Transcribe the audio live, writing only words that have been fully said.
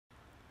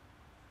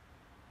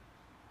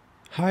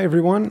Hi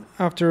everyone,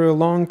 after a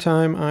long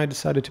time I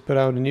decided to put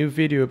out a new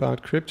video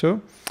about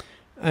crypto,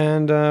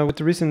 and with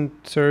the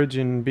recent surge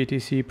in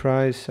BTC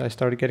price I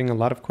started getting a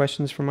lot of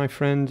questions from my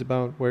friends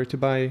about where to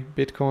buy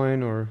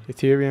Bitcoin or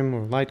Ethereum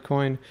or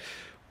Litecoin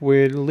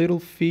with little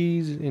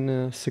fees in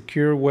a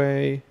secure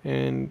way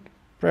and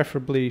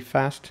preferably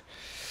fast.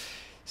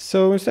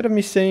 So instead of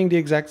me saying the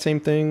exact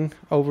same thing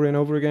over and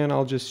over again,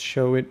 I'll just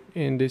show it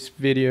in this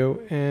video,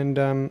 and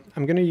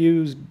I'm gonna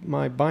use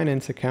my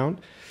Binance account.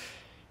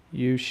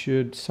 You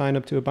should sign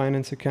up to a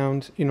Binance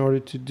account in order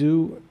to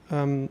do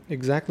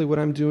exactly what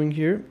I'm doing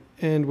here.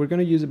 And we're going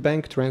to use a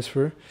bank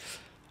transfer.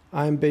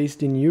 I'm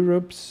based in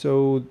Europe,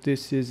 so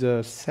this is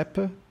a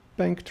SEPA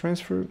bank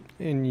transfer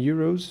in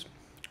euros.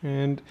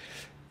 And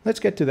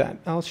let's get to that.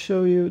 I'll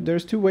show you.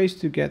 There's two ways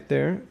to get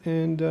there.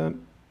 And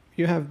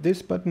you have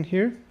this button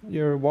here,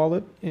 your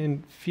wallet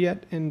in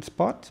Fiat and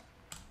spot.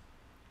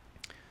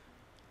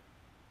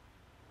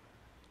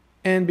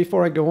 And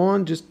before I go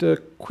on, just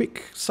a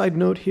quick side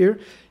note here.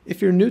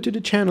 If you're new to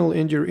the channel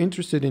and you're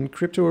interested in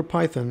crypto or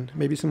Python,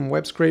 maybe some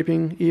web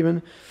scraping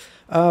even,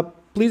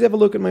 please have a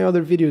look at my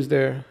other videos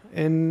there.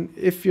 And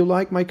if you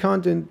like my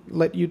content,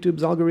 let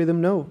YouTube's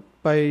algorithm know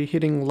by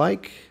hitting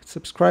like,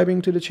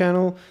 subscribing to the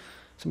channel,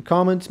 some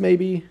comments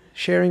maybe,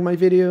 sharing my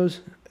videos.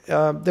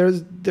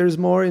 There's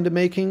more in the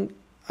making.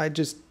 I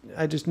just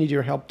need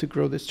your help to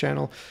grow this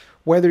channel.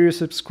 Whether you're a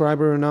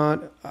subscriber or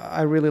not,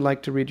 I really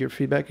like to read your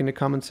feedback in the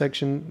comment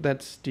section.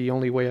 That's the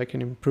only way I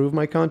can improve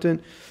my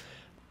content.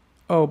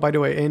 Oh, by the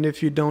way, and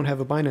if you don't have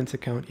a Binance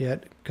account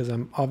yet, because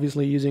I'm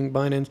obviously using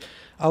Binance,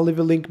 I'll leave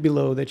a link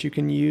below that you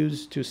can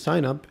use to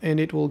sign up, and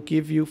it will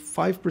give you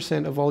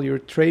 5% of all your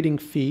trading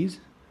fees,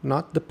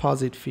 not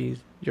deposit fees,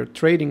 your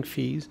trading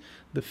fees,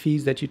 the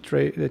fees that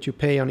you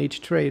pay on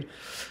each trade.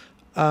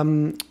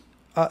 They'll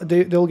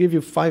give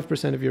you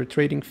 5% of your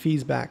trading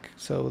fees back,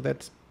 so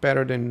that's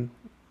better than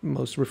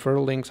most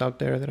referral links out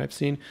there that I've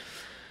seen.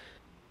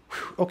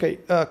 Okay,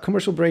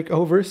 commercial break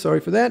over, sorry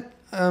for that.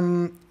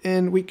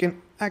 And we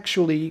can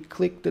actually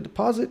click the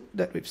deposit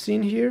that we've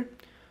seen here,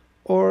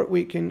 or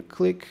we can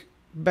click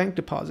bank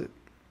deposit.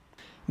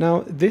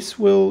 Now this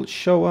will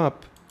show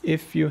up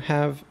if you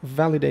have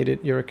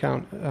validated your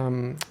account,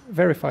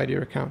 verified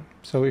your account.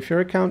 So if your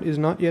account is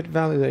not yet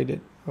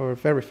validated or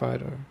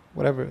verified or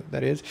whatever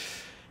that is,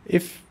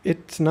 if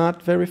it's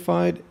not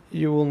verified,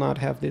 you will not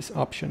have this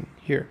option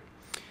here.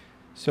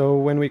 So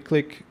when we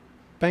click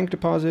bank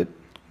deposit,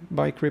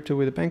 buy crypto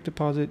with a bank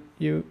deposit,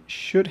 you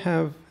should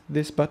have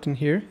this button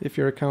here if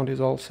your account is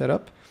all set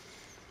up.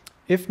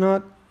 If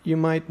not, you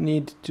might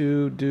need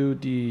to do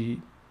the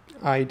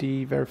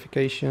ID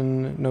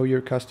verification, know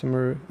your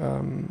customer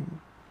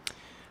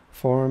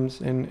forms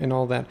and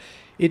all that.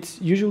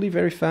 It's usually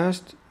very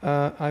fast.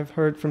 I've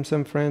heard from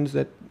some friends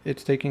that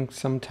it's taking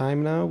some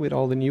time now with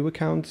all the new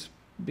accounts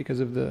because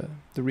of the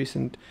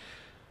recent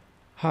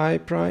high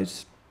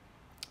price.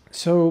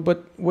 So,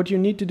 but what you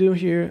need to do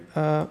here,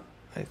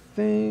 I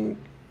think,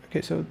 okay,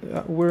 so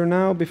we're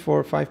now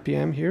before 5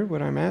 p.m. here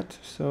where I'm at,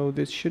 so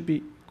this should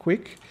be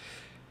quick.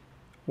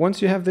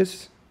 Once you have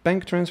this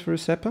bank transfer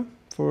SEPA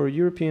for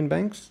European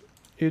banks,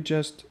 you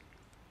just,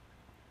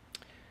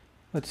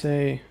 let's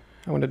say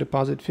I want to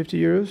deposit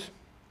 50 euros.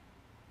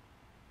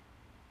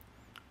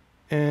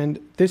 And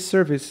this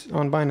service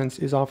on Binance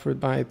is offered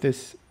by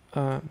this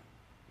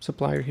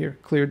supplier here,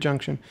 Clear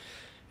Junction.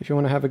 If you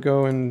want to have a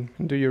go and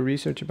do your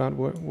research about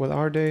what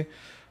are they,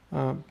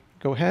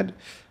 go ahead.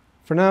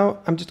 For now,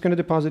 I'm just going to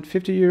deposit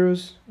 50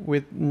 euros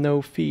with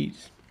no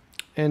fees.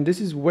 And this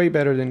is way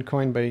better than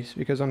Coinbase,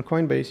 because on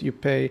Coinbase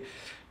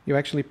you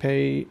actually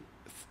pay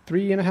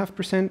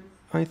 3.5%,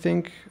 I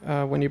think,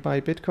 when you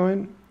buy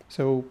Bitcoin.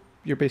 So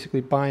you're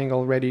basically buying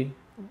already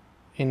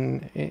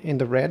in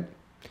the red.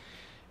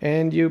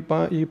 And you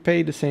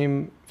pay the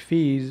same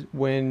fees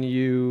when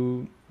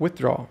you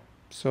withdraw.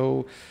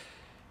 So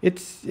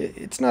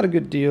it's not a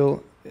good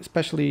deal,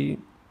 especially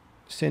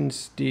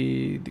since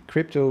the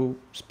crypto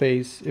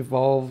space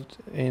evolved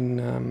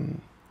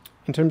in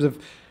terms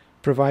of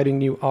providing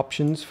new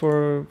options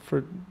for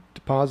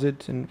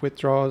deposits and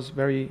withdrawals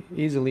very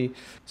easily.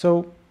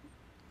 So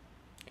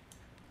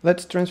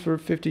let's transfer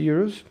 50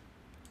 euros.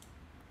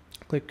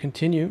 Click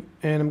continue,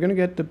 and I'm going to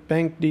get the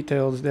bank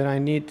details that I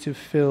need to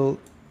fill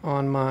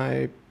on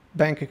my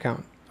bank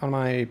account, on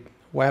my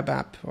web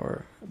app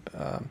or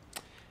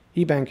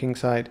e-banking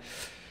side.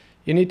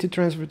 You need to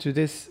transfer to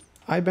this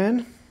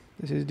IBAN.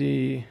 This is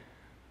the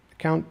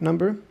account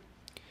number.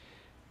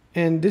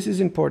 And this is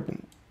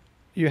important.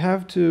 You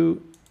have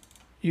to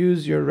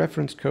use your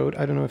reference code.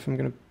 I don't know if I'm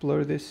going to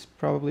blur this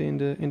probably in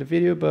the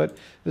video, but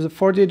there's a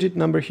 4-digit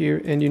number here,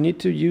 and you need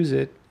to use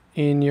it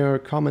in your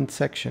comment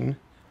section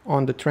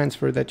on the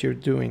transfer that you're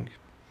doing.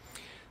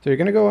 So you're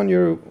going to go on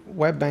your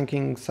web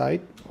banking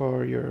site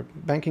or your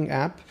banking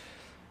app.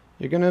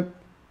 You're going to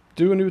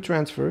do a new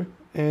transfer,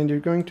 and you're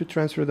going to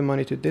transfer the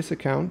money to this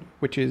account,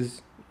 which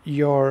is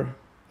your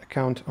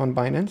account on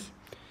Binance,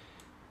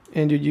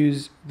 and you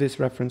use this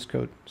reference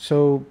code.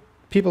 So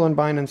people on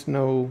Binance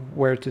know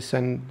where to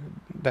send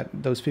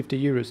those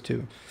 50 euros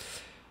to.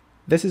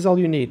 This is all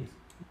you need.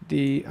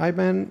 the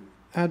IBAN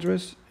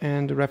address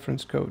and the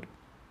reference code.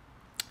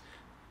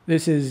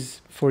 This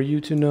is for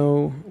you to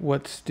know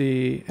what's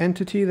the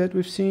entity that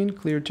we've seen,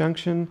 Clear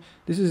Junction.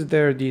 This is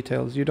their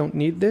details. You don't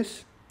need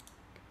this,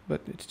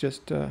 but it's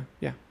just,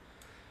 yeah.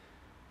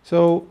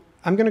 So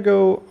I'm going to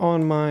go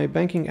on my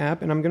banking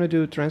app and I'm going to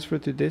do a transfer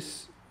to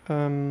this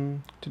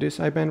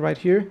IBAN right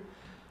here.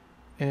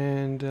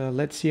 And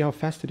let's see how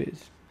fast it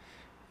is.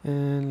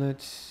 And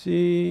let's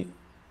see,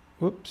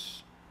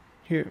 whoops,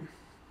 here.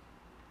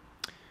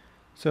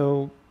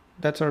 So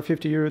that's our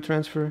 50 euro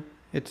transfer.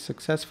 It's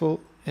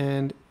successful.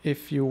 And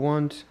if you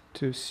want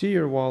to see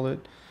your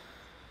wallet,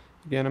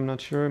 again, I'm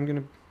not sure, I'm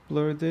going to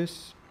blur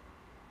this,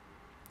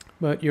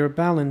 but your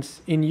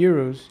balance in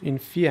euros, in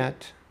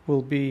fiat,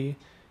 will be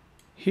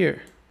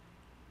here.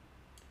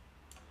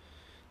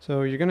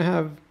 So you're going to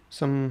have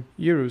some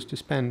euros to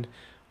spend,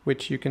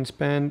 which you can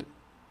spend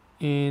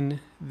in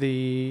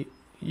the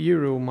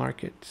euro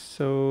market.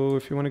 So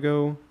if you want to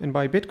go and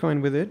buy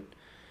Bitcoin with it,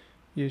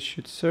 you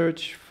should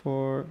search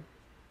for,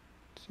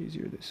 it's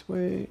easier this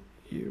way,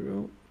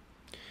 euro.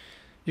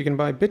 You can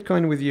buy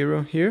Bitcoin with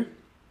euro here.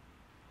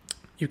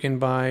 You can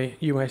buy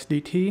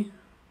USDT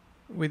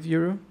with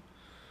euro.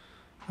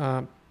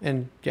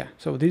 And yeah,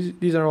 so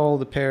these are all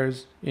the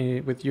pairs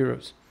with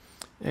euros.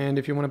 And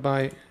if you want to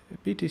buy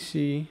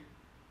BTC,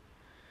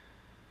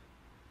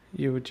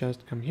 you would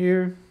just come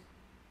here,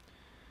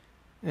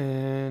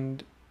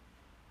 and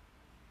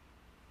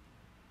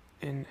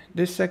in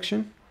this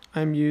section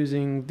I'm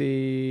using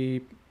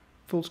the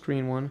full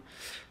screen one.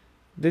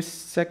 This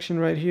section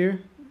right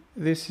here,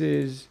 this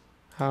is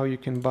how you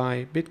can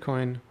buy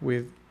Bitcoin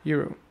with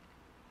euro.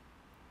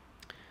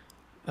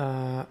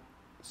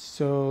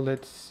 So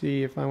let's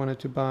see, if I wanted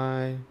to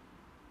buy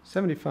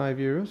 75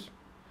 euros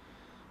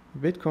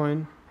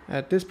Bitcoin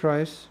at this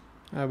price,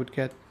 I would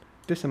get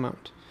this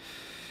amount.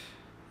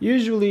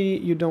 Usually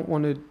you don't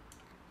want to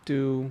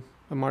do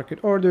a market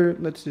order.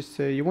 Let's just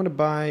say you want to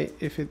buy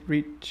if it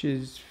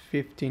reaches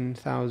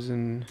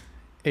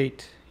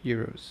 15,008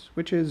 euros,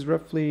 which is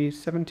roughly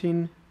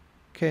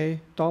 $17K.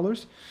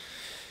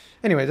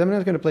 Anyways, I'm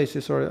not going to place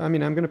this order. I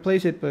mean, I'm going to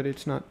place it, but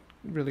it's not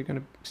really going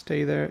to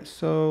stay there.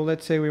 So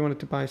let's say we wanted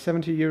to buy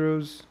 70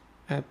 euros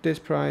at this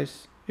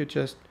price. You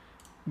just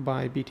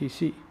buy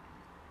BTC.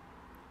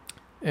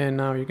 And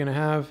now you're going to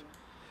have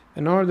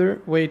an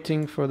order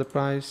waiting for the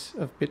price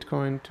of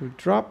Bitcoin to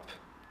drop,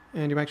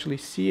 and you actually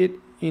see it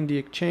in the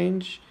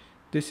exchange.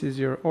 This is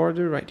your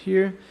order right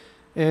here,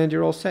 and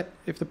you're all set.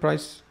 If the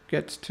price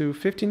gets to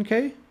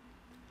 15K,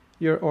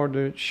 your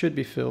order should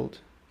be filled.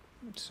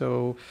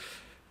 So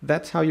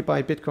that's how you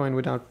buy Bitcoin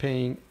without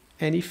paying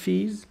any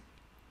fees.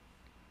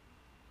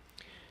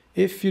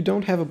 If you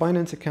don't have a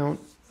Binance account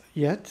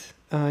yet,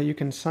 you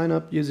can sign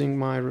up using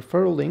my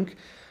referral link.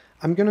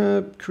 I'm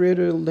gonna create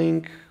a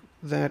link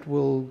that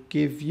will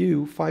give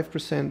you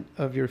 5%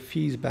 of your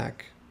fees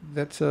back.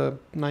 That's a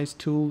nice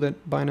tool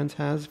that Binance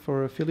has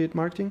for affiliate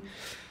marketing.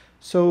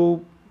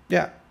 So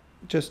yeah,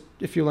 just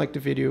if you like the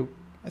video,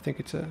 I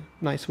think it's a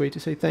nice way to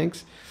say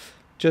thanks.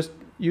 Just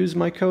use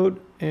my code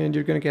and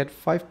you're gonna get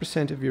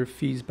 5% of your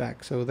fees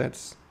back. So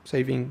that's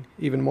saving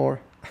even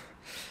more.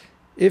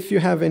 If you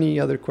have any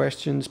other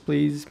questions,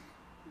 please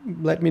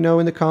let me know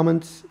in the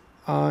comments.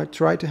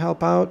 Try to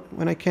help out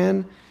when I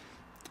can.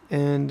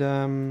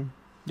 And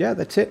yeah,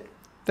 that's it.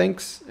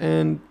 Thanks,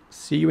 and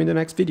see you in the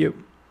next video.